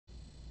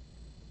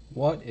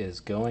What is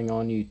going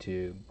on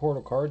YouTube?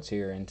 Portal Cards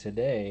here, and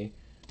today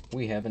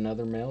we have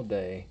another mail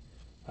day.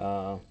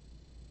 Got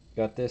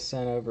this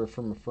sent over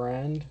from a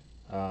friend.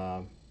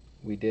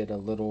 We did a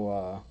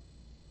little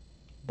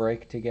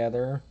break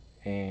together,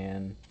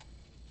 and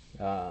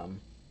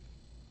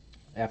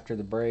after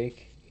the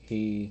break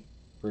he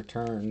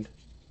returned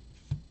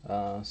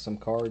some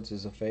cards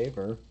as a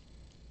favor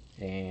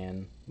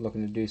and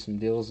looking to do some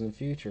deals in the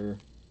future.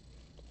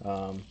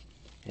 And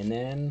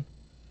then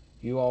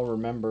you all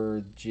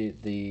remember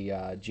the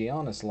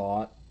Giannis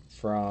lot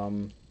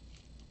from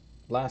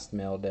last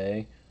mail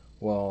day.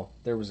 Well,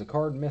 there was a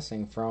card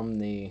missing from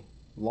the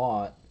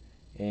lot,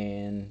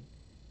 and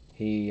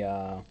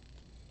I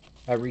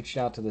reached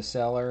out to the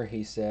seller.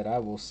 He said, I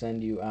will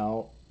send you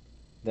out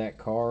that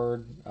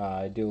card.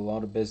 I do a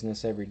lot of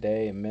business every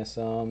day and miss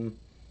them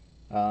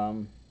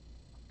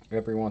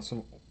every once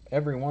in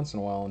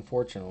a while,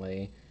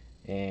 unfortunately,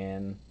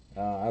 and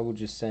I will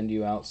just send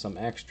you out some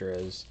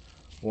extras.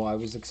 Well, I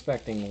was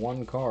expecting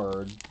one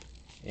card,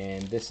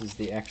 and this is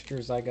the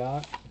extras I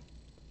got.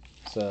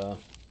 So,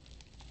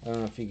 I don't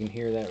know if you can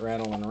hear that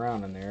rattling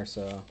around in there,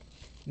 so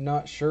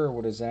not sure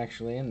what is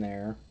actually in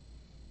there.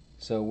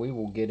 So we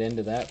will get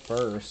into that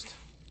first.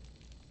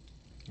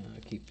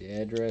 Keep the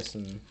address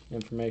and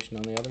information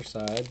on the other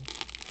side.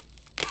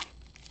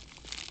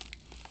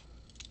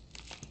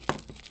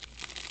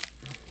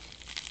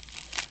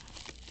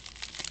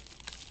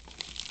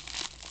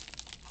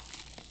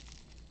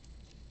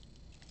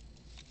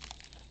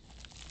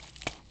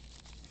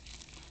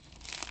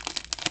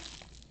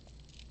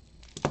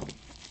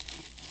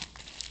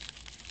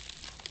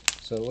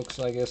 So it looks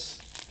like this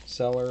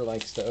seller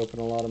likes to open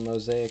a lot of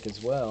Mosaic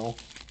as well.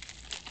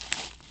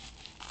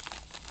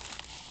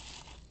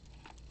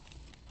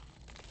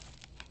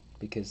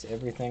 Because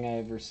everything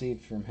I've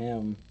received from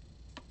him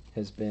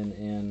has been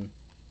in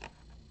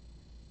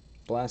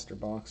blaster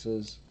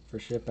boxes for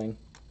shipping.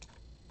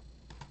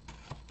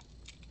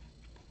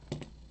 So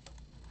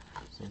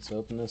let's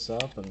open this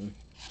up, and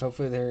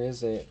hopefully there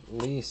is at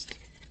least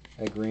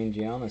a green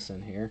Giannis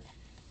in here.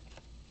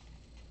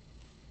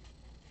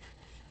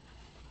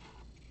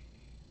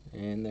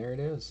 And there it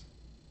is.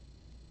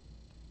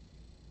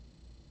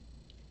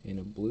 In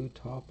a blue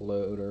top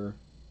loader,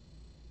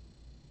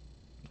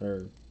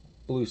 or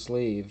blue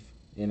sleeve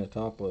in a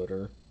top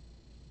loader,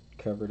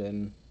 covered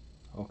in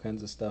all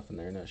kinds of stuff in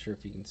there. Not sure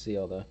if you can see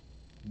all the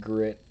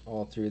grit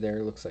all through there.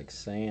 It looks like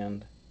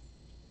sand.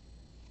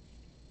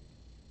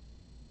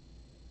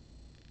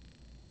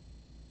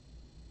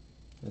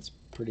 That's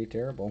pretty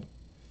terrible.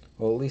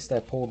 Well, at least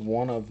I pulled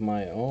one of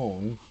my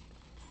own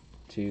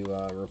to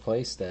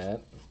replace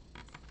that,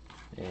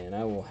 and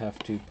I will have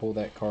to pull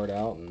that card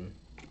out and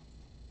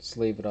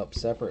sleeve it up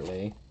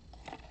separately.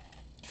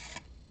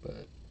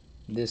 But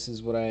this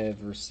is what I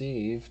have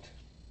received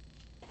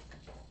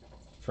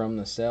from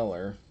the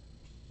seller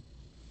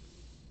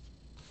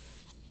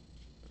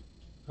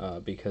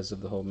because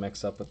of the whole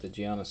mix up with the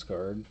Giannis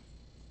card.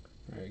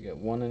 Alright, got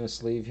one in a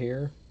sleeve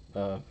here,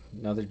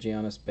 another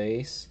Giannis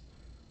base,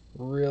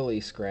 really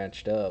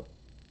scratched up.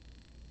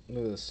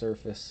 Look at the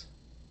surface.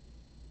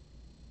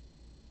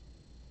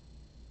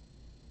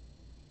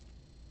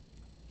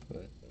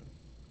 But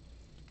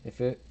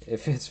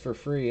if it's for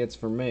free, it's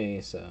for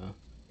me. So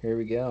here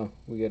we go.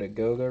 We got a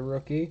Goga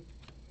rookie,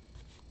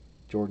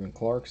 Jordan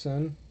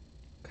Clarkson,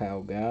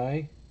 Kyle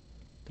Guy,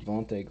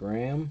 Devontae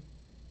Graham.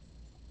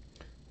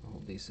 I'll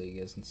hold these so you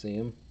guys can see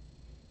him.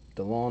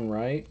 DeLon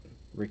Wright,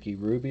 Ricky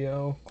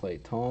Rubio,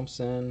 Klay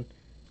Thompson,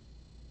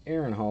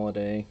 Aaron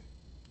Holiday,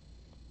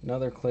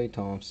 another Klay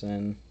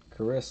Thompson,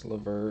 Caris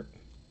LeVert,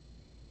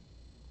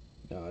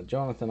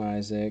 Jonathan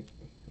Isaac,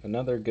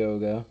 another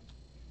Goga,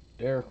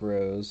 Derrick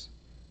Rose,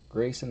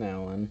 Grayson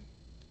Allen,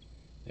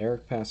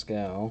 Eric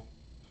Pascal,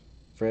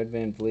 Fred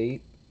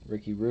VanVleet,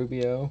 Ricky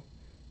Rubio,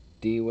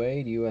 D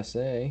Wade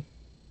USA,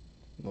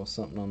 a little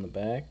something on the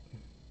back,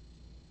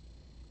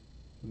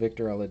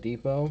 Victor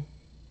Oladipo,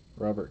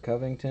 Robert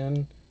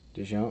Covington,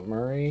 DeJounte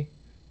Murray,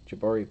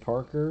 Jabari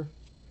Parker,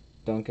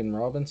 Duncan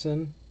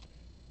Robinson,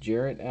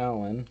 Jarrett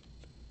Allen,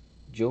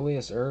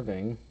 Julius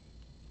Erving,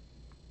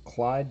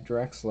 Clyde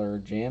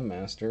Drexler Jam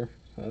Master,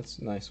 that's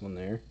a nice one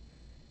there,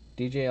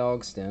 DJ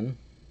Ogston.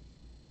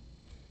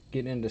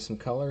 Getting into some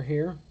color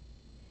here,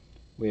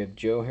 we have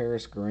Joe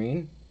Harris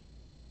Green,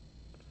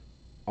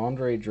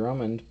 Andre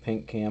Drummond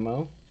Pink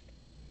Camo,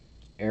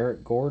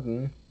 Eric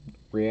Gordon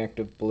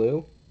Reactive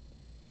Blue,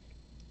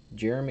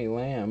 Jeremy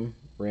Lamb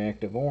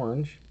Reactive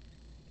Orange,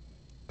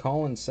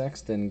 Colin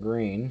Sexton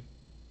Green,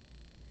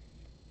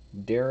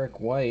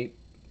 Derek White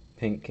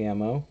Pink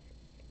Camo,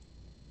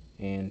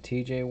 and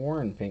TJ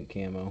Warren Pink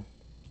Camo.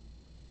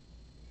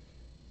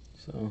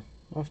 So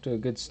off to a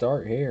good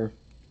start here.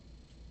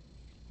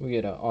 We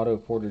get a Otto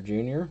Porter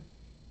Jr.,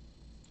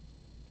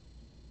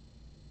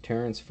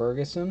 Terrence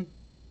Ferguson,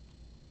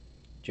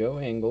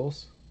 Joe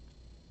Ingles,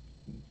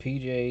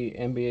 PJ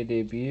NBA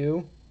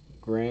debut,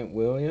 Grant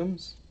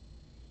Williams,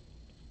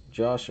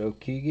 Josh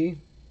Okogie,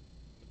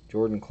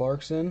 Jordan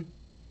Clarkson,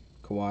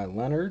 Kawhi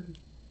Leonard,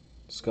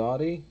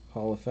 Scotty,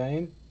 Hall of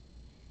Fame,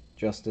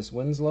 Justice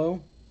Winslow,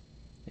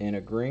 and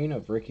a green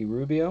of Ricky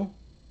Rubio.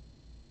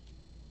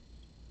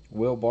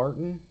 Will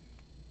Barton,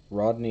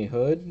 Rodney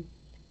Hood,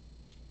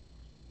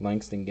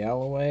 Langston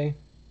Galloway,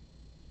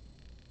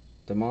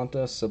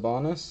 Domantas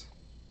Sabonis,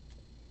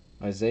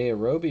 Isaiah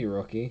Roby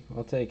rookie,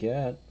 I'll take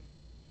that.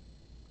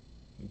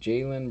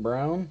 Jaylen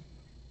Brown,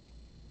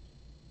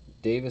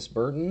 Davis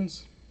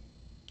Bertans,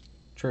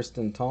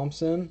 Tristan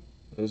Thompson,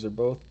 those are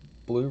both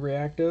blue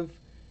reactive.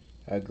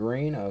 A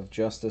green of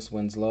Justice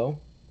Winslow.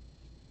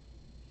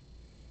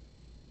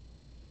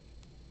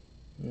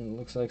 And it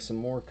looks like some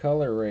more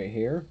color right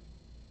here.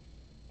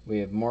 We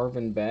have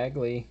Marvin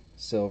Bagley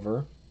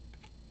silver,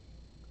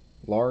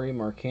 Laurie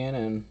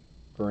Markkanen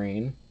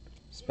green,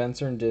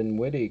 Spencer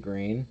Dinwiddie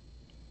green,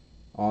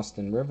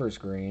 Austin Rivers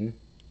green,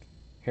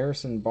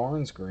 Harrison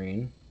Barnes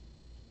green.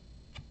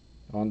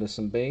 Onto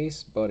some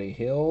base, Buddy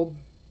Hield,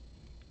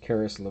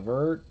 Karis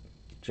LeVert,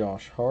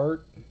 Josh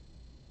Hart,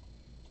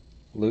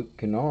 Luke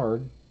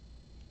Kennard,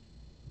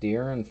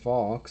 De'Aaron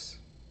Fox,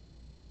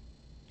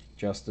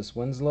 Justice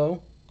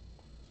Winslow,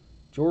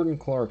 Jordan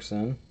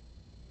Clarkson,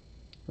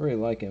 I really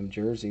like him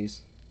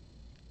jerseys,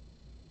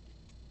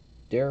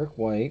 Derek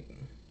White,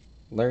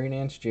 Larry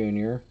Nance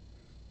Jr.,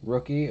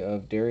 rookie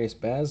of Darius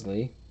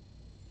Bazley,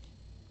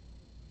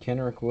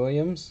 Kenrick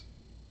Williams,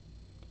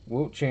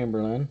 Wilt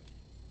Chamberlain,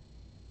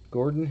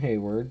 Gordon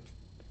Hayward,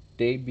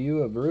 debut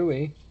of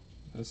Rui,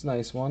 that's a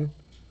nice one,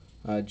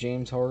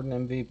 James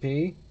Harden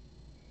MVP,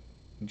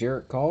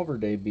 Jarrett Culver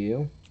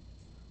debut,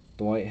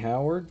 Dwight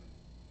Howard,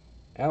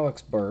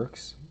 Alex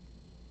Burks.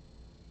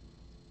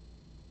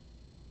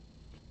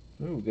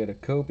 Ooh, we got a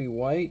Kobe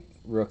White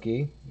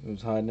rookie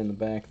who's hiding in the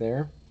back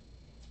there.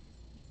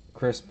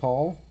 Chris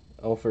Paul,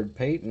 Elfrid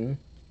Payton,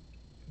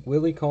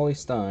 Willie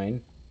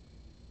Cauley-Stein,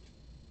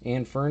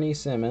 Anthony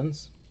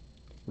Simmons,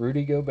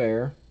 Rudy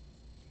Gobert,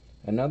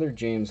 another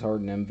James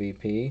Harden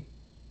MVP,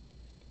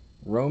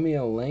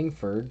 Romeo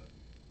Langford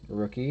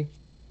rookie,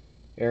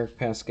 Eric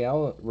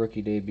Pascal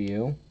rookie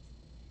debut,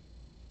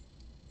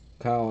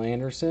 Kyle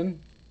Anderson,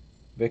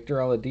 Victor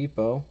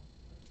Oladipo,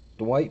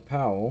 Dwight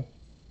Powell,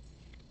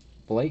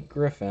 Blake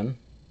Griffin,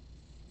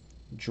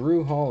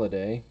 Drew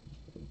Holiday,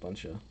 a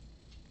bunch of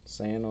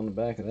sand on the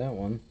back of that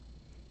one,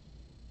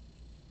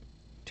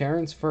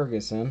 Terrence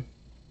Ferguson,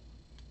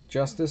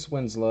 Justice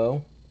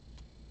Winslow,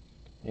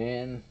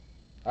 and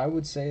I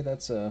would say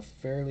that's a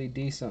fairly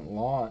decent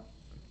lot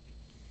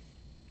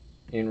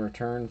in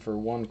return for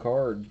one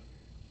card.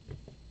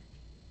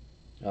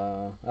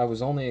 I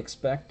was only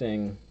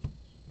expecting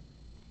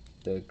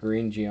the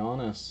green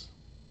Giannis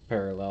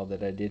parallel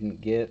that I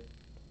didn't get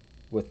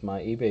with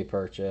my eBay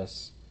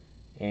purchase,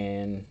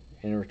 and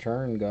in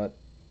return got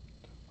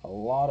a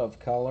lot of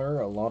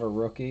color, a lot of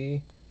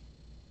rookie,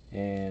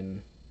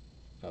 and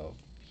a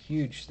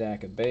huge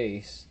stack of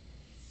base,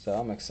 so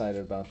I'm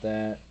excited about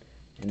that.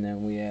 And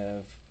then we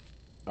have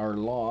our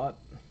lot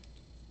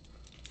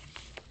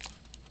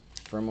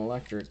from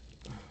Electric.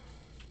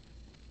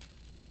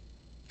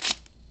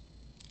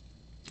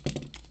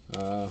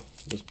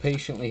 Was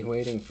patiently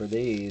waiting for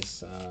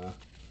these.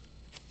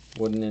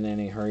 Wasn't in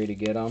any hurry to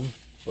get them,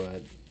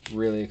 but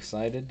really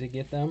excited to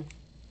get them.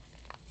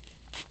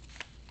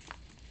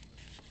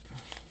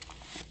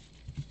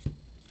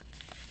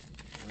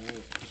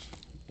 Right.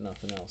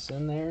 Nothing else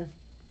in there.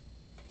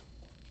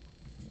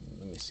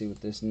 Let me see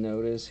what this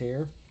note is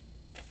here.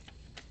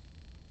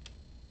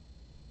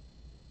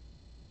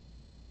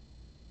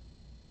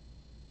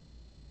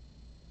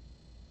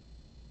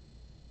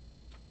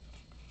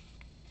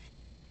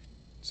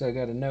 So I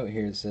got a note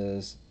here that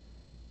says,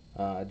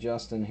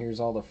 Justin, here's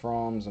all the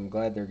froms. I'm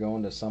glad they're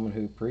going to someone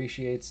who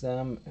appreciates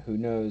them. Who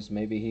knows,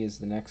 maybe he is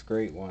the next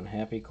great one.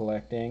 Happy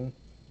collecting.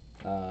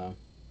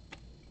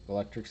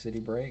 Electric City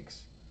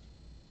Breaks.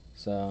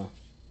 So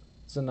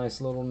it's a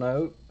nice little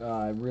note.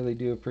 I really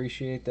do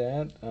appreciate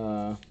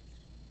that.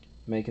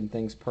 Making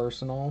things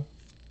personal.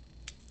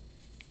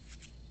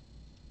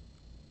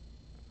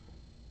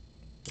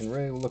 And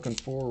really looking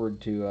forward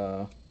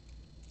to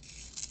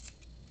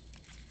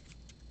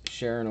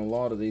sharing a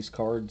lot of these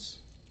cards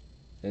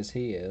as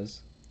he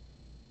is.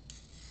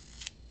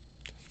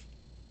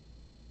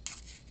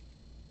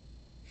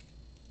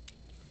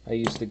 I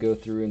used to go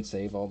through and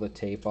save all the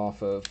tape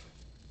off of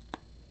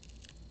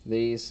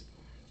these.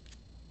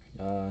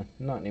 Not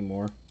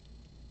anymore.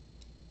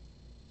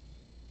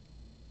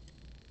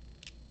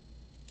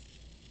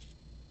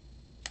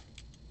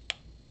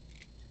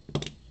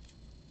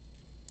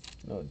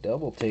 Oh,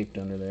 double taped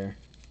under there.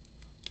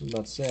 I was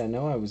about to say, I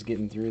know I was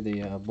getting through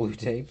the blue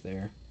tape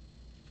there.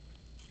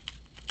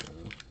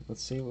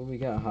 Let's see what we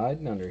got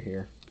hiding under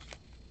here.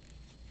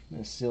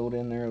 It's sealed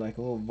in there like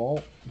a little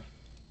vault.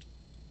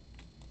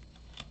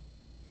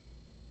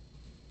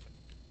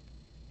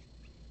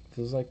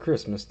 Feels like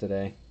Christmas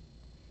today.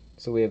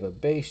 So we have a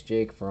base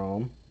Jake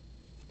Fromm,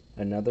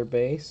 another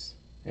base,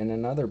 and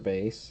another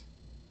base.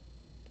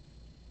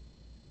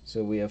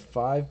 So we have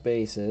 5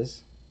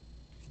 bases,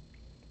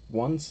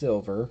 1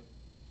 silver,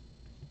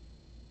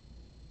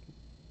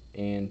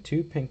 and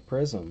 2 pink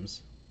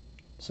prisms.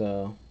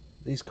 So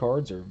These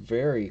cards are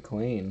very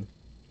clean.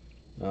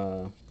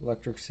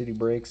 Electric City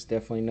Breaks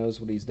definitely knows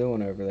what he's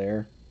doing over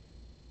there.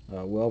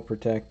 Well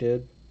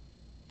protected.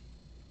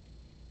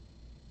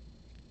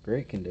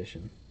 Great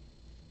condition.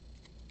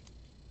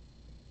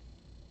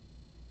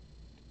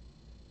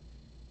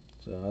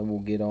 So I will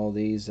get all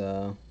these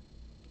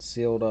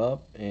sealed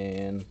up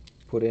and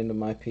put into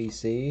my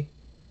PC.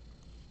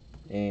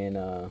 And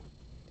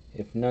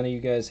if none of you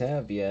guys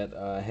have yet,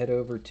 head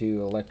over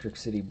to Electric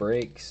City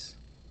Breaks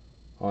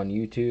on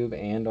YouTube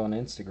and on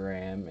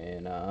Instagram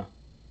and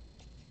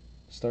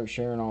start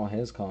sharing all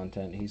his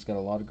content. He's got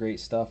a lot of great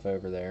stuff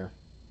over there.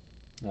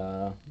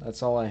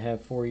 That's all I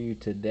have for you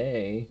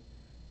today,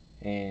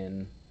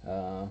 and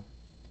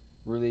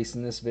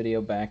releasing this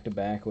video back to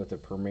back with a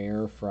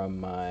premiere from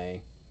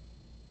my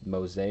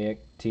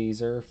Mosaic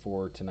teaser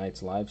for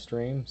tonight's live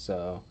stream.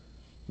 So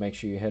make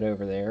sure you head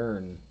over there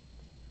and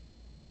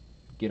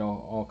get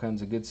all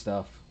kinds of good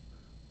stuff.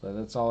 But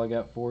that's all I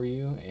got for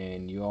you,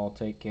 and you all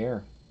take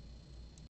care.